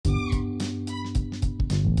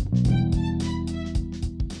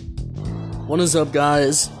What is up,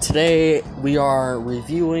 guys? Today we are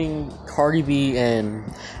reviewing Cardi B and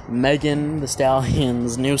Megan Thee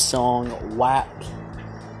Stallion's new song WAP,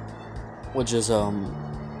 which is I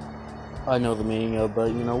know the meaning of,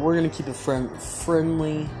 but we're gonna keep it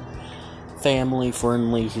friendly, family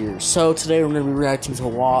friendly here. So today we're gonna be reacting to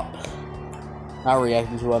WAP. Not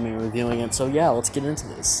reacting to it, I mean reviewing it. So yeah, let's get into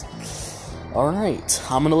this. Alright,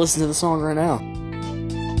 I'm gonna listen to the song right now.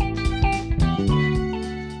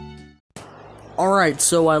 Alright,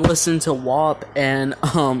 so I listened to WAP and,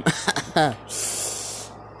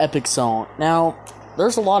 epic song. Now,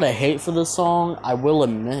 there's a lot of hate for this song, I will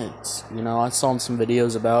admit. I saw some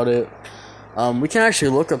videos about it. We can actually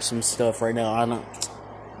look up some stuff right now.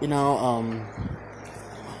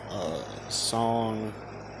 Song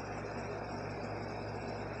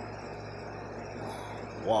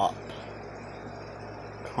WAP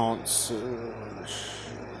concert.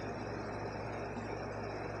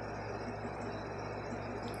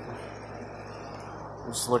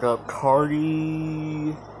 Just look up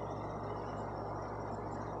Cardi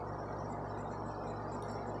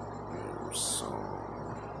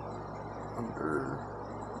song Under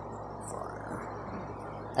Fire.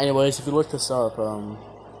 Anyways, if you look this up, oh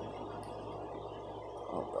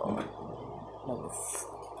god,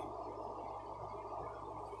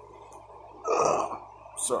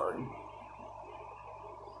 sorry,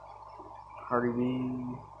 Cardi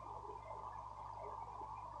B.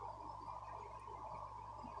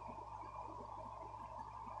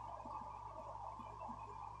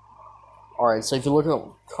 Alright, so if you look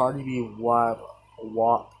up Cardi B WAP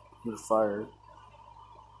Under Fire.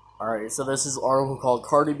 Alright, so this is an article called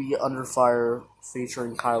Cardi B Under Fire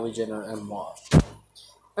featuring Kylie Jenner and WAP.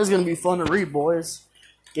 It's gonna be fun to read, boys.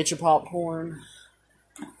 Get your popcorn.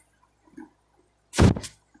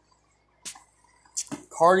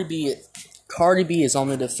 Cardi B is on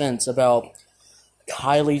the defense about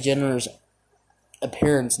Kylie Jenner's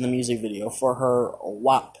appearance in the music video for her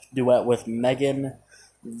WAP duet with Megan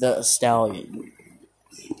Thee Stallion.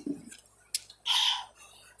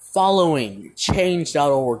 Following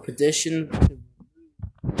change.org petition to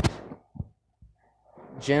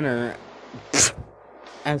Jenner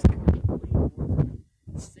as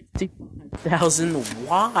 65,000.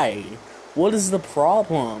 Why? What is the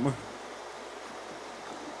problem?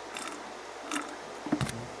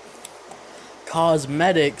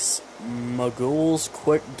 Cosmetics Mogul's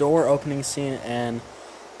quick door opening scene and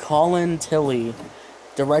Colin Tilley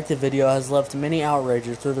directed video has left many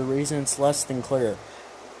outraged through the reason it's less than clear.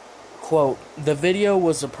 Quote, "The video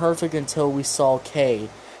was perfect until we saw K,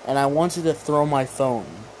 and I wanted to throw my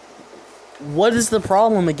phone." What is the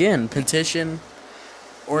problem again? Petition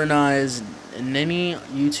organized Nini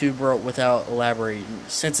YouTube wrote without elaborating.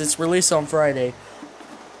 Since its release on Friday,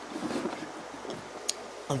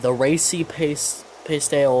 the racy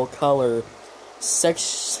pastel color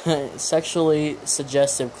sexually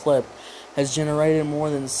suggestive clip has generated more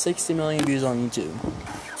than 60 million views on YouTube.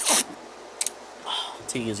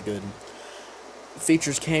 Tea is good.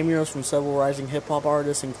 Features cameos from several rising hip-hop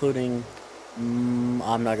artists, including,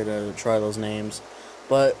 I'm not gonna try those names,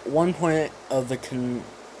 but one point of the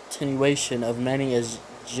continuation of many is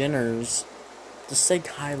Jenner's, just say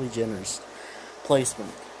Kylie Jenner's,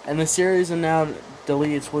 placement. And the series and now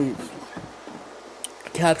deleted tweets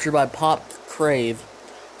captured by Pop Crave.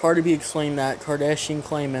 Cardi B explained that Kardashian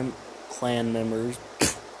clan members'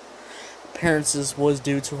 appearances was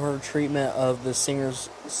due to her treatment of the singer's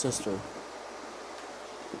sister.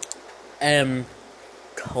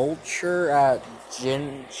 Culture at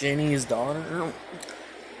Jenny's daughter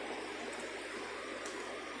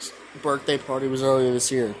birthday party was earlier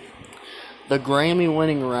this year. The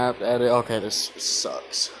Grammy-winning rap edit. Okay, this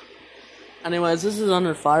sucks. Anyways, this is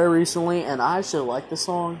Under Fire recently, and I actually like the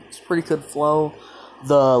song. It's a pretty good flow.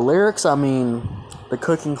 The lyrics, the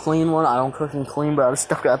cook and clean one, I don't cook and clean, but I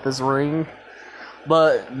still got this ring.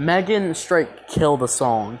 But Megan straight killed the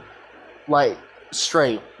song. Like,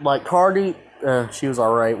 straight. Like, Cardi, she was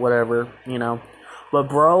alright, whatever, But,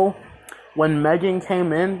 bro, when Megan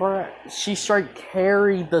came in, bro, she straight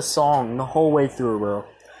carried the song the whole way through, bro.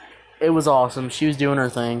 It was awesome. She was doing her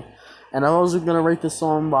thing. And I was gonna rate this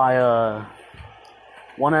song by,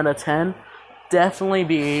 1 out of 10. Definitely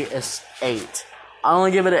be an 8. I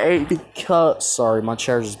only give it an 8 because... Sorry, my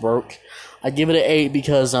chair just broke. I give it an 8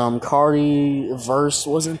 because, Cardi verse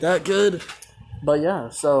wasn't that good. But yeah,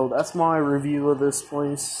 so that's my review of this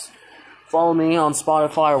place. Follow me on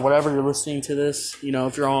Spotify or whatever you're listening to this.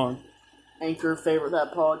 If you're on Anchor, favorite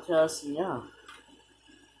that podcast. And yeah.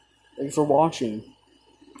 Thanks for watching.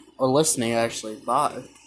 Or listening, actually. Bye.